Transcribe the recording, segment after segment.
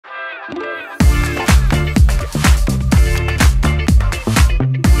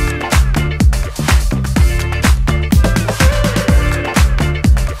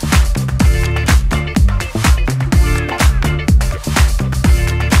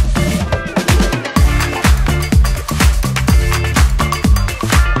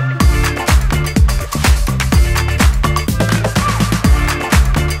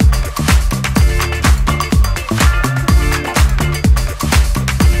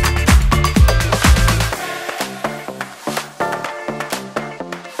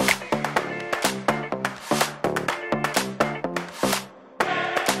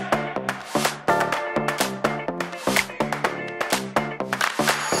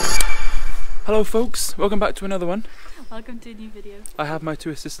Hello folks, welcome back to another one. Welcome to a new video. I have my two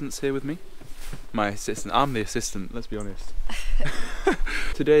assistants here with me. My assistant, I'm the assistant, let's be honest.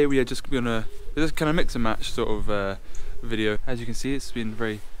 Today we are just kind of mix and match sort of video. As you can see, it's been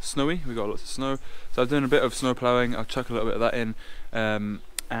very snowy, we got lots of snow. So I've done a bit of snow ploughing, I'll chuck a little bit of that in.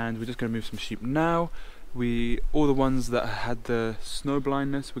 And we're just going to move some sheep now. All the ones that had the snow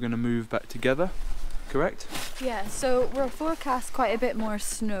blindness, we're going to move back together. Correct? Yeah, so we're forecast quite a bit more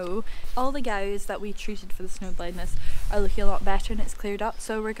snow. All the Ewes that we treated for the snow blindness are looking a lot better and it's cleared up,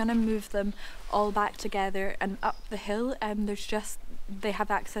 so we're going to move them all back together and up the hill, and they have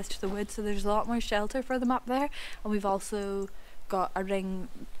access to the wood, so there's a lot more shelter for them up there, and we've also got a ring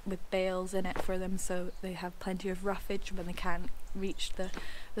with bales in it for them, so they have plenty of roughage when they can't reach the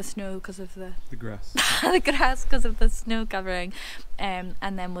snow because of the grass the grass because of the snow covering, and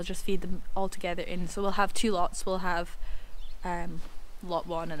then we'll just feed them all together in. So we'll have two lots. We'll have lot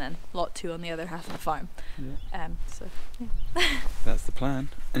 1 and then lot 2 on the other half of the farm. Yeah. So yeah. That's the plan.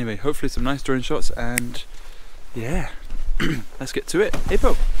 Anyway, hopefully some nice drone shots, and yeah, let's get to it. Hey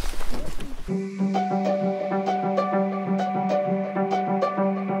Po!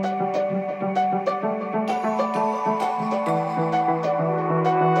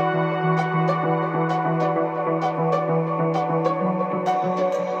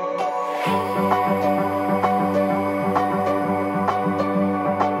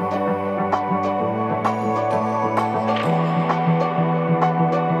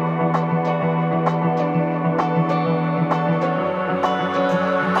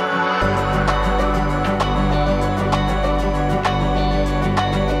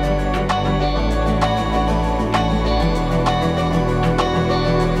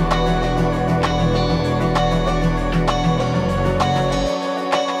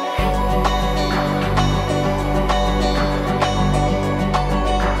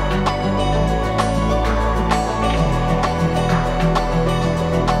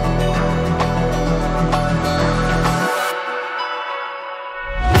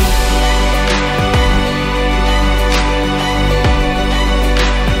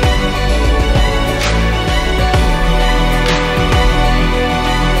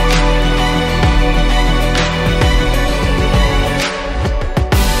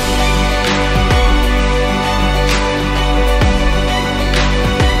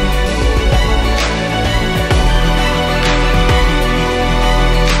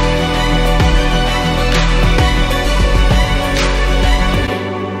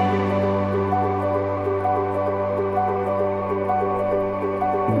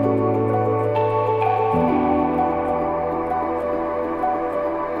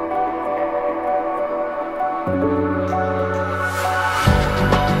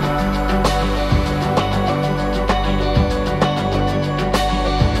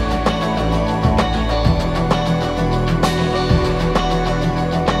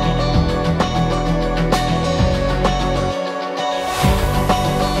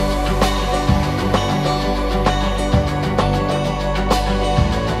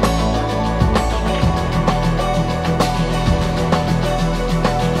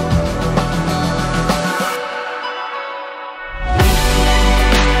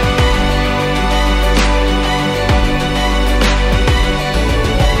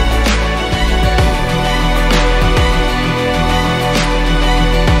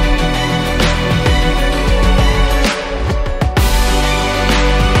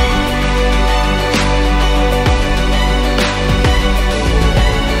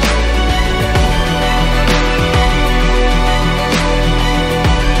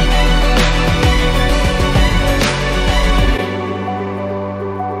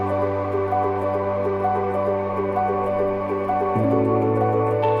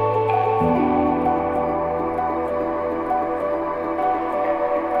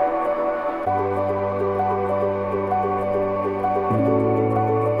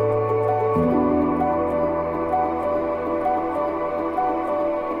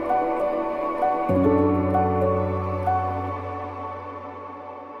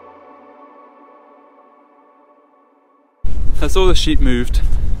 That's all the sheep moved.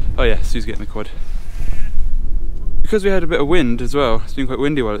 Oh yeah, Sue's getting the quad. Because we had a bit of wind as well, it's been quite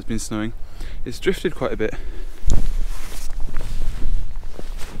windy while it's been snowing, it's drifted quite a bit.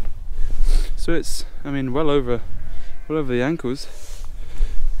 So it's, I mean, well over the ankles.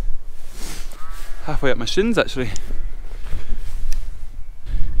 Halfway up my shins actually.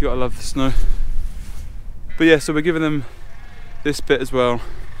 You gotta love the snow. But yeah, so we're giving them this bit as well,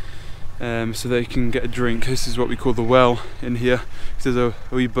 so they can get a drink. This is what we call the well in here. There's a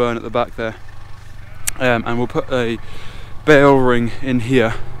wee burn at the back there. And we'll put a bale ring in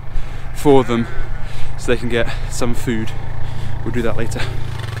here for them so they can get some food. We'll do that later.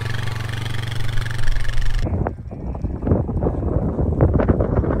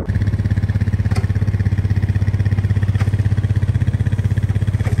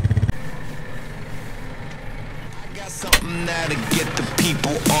 I got something that'll get the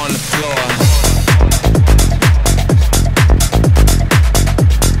people on the floor.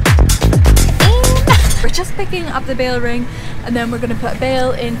 We're just picking up the bale ring and then we're going to put a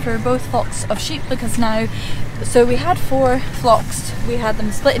bale in for both flocks of sheep because now, so we had 4 flocks, we had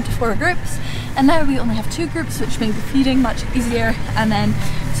them split into 4 groups and now we only have 2 groups, which made the feeding much easier. And then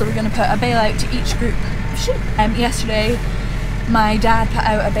so we're going to put a bale out to each group of sheep. Yesterday my dad put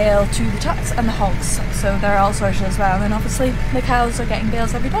out a bale to the tucks and the hogs, so they're all sorted as well, and then obviously the cows are getting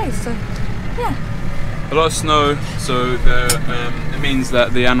bales every day, so yeah. A lot of snow, so it means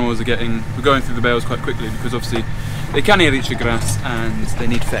that the animals are we're going through the bales quite quickly because obviously they can't eat the grass and they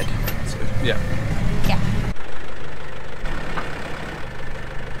need fed. So yeah. Yeah.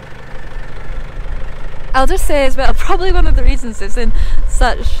 I'll just say as well, probably one of the reasons it's in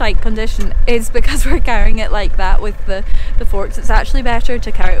such shite condition is because we're carrying it like that with the forks. It's actually better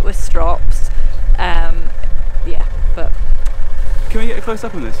to carry it with strops. Yeah, but... Can we get a close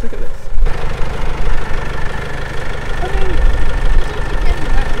up on this? Look at this.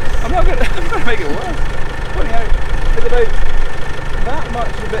 I'm not gonna make it worse. Pointing out, it's about that much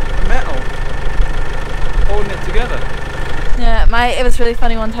of a bit of metal holding it together. Yeah, it was really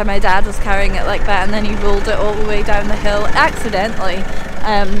funny one time my dad was carrying it like that and then he rolled it all the way down the hill accidentally.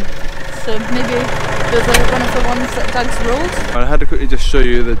 So maybe it was one of the ones that Doug's rolled. I had to quickly just show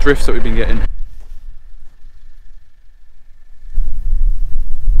you the drifts that we've been getting.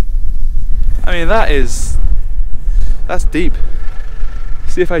 I mean that's deep.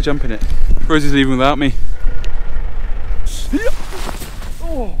 See if I jump in it. Rosie's leaving without me.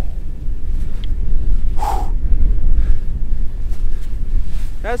 Oh.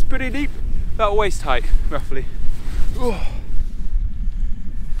 That's pretty deep. About waist height, roughly. Oh.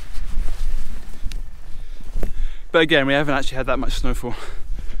 But again, we haven't actually had that much snowfall.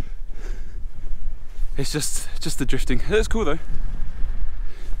 It's just the drifting. That's cool though.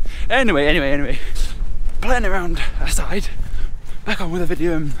 Anyway. Playing around aside. Back on with the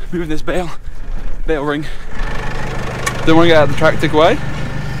video and moving this bale ring. Don't want to get out of the tractor, why?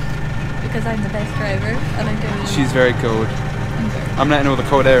 Because I'm the best driver and I'm doing... She's very cold. I'm letting all the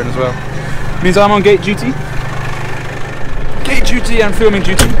cold air in as well. Means I'm on gate duty. Gate duty and filming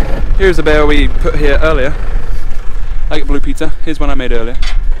duty. Here's the bale we put here earlier. Like blue pizza. Here's one I made earlier.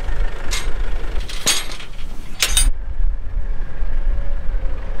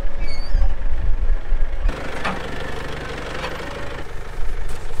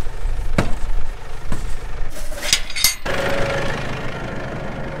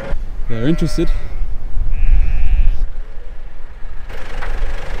 They're interested.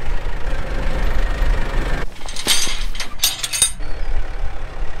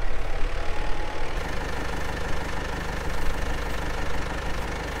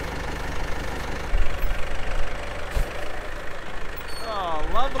 Oh,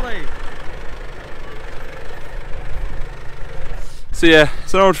 lovely. So yeah,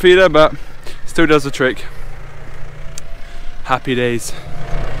 it's an old feeder, but still does the trick. Happy days.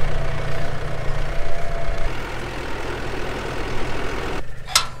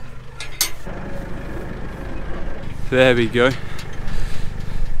 There we go.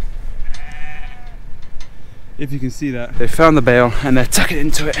 If you can see that. They found the bale and they're tucking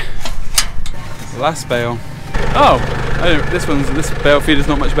into it. The last bale. Oh! This bale feed is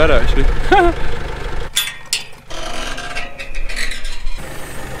not much better actually.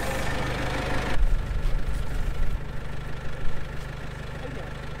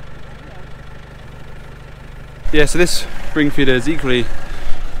 Yeah, so this spring feeder is equally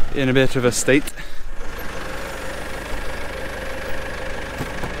in a bit of a state.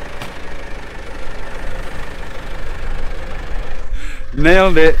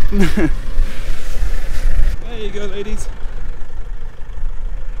 Nailed it. There you go, ladies.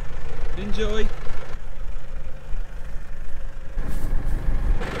 Enjoy.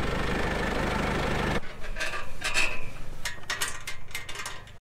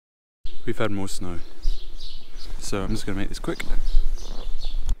 We've had more snow, so I'm just going to make this quick.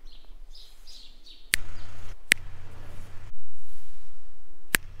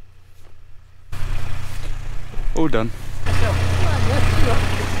 All done.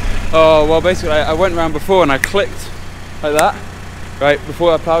 Oh, well basically I went around before and I clicked like that, right,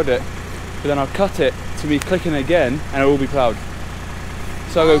 before I ploughed it, but then I'll cut it to me clicking again and it will be ploughed.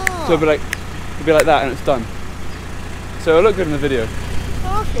 So I'll go, so it'll be like that and it's done. So it'll look good in the video.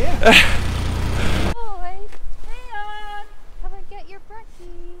 Okay. Boy, Fion, come and get your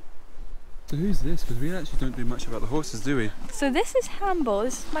brekkie. So who's this? Because we actually don't do much about the horses, do we? So this is Hamble,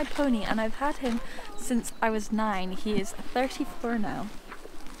 this is my pony, and I've had him since I was 9. He is 34 now.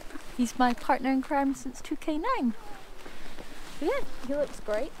 He's my partner in crime since 2K9. But yeah, he looks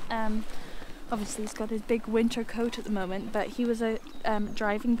great. Obviously he's got his big winter coat at the moment, but he was a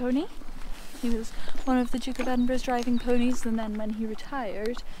driving pony. He was one of the Duke of Edinburgh's driving ponies, and then when he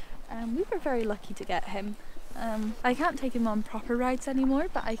retired, we were very lucky to get him. I can't take him on proper rides anymore,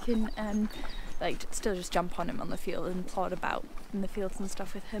 but I can like still just jump on him on the field and plod about in the fields and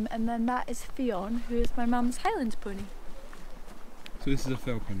stuff with him. And then that is Fion, who is my mum's Highland pony. So this is a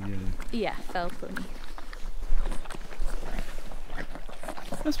fell pony, yeah? Yeah, fell pony.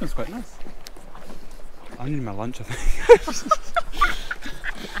 That smells quite nice. I need my lunch, I think.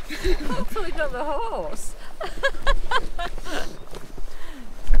 Hopefully not the horse.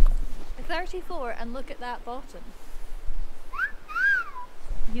 34, and look at that bottom.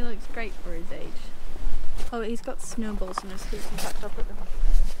 He looks great for his age. Oh, he's got snowballs in his feet. In fact, I'll put them.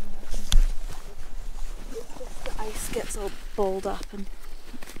 The ice gets all balled up, and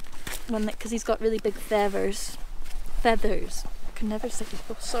when because he's got really big feathers. Feathers. I can never say.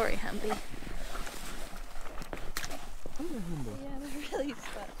 Oh, sorry, Hamby. Yeah, they're really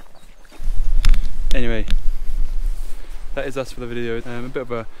stuck. anyway, that is us for the video. A bit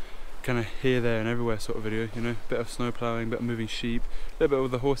of a kind of here, there and everywhere sort of video, you know, bit of snow ploughing, bit of moving sheep, a little bit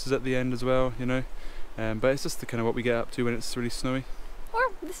with the horses at the end as well, you know, but it's just the kind of what we get up to when it's really snowy. Or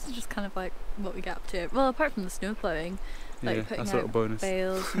this is just kind of like what we get up to. Well, apart from the snow ploughing, like yeah, putting that's a little out bonus.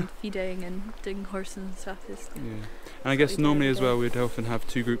 bales and feeding and doing horses and stuff is. Yeah, and I guess normally as well we'd often have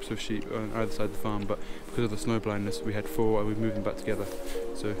two groups of sheep on either side of the farm, but because of the snow blindness we had 4 and we've moved them back together.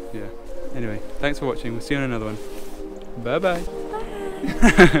 So yeah. Anyway, thanks for watching. We'll see you on another one. Bye bye.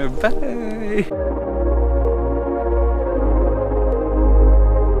 Bye. Bye.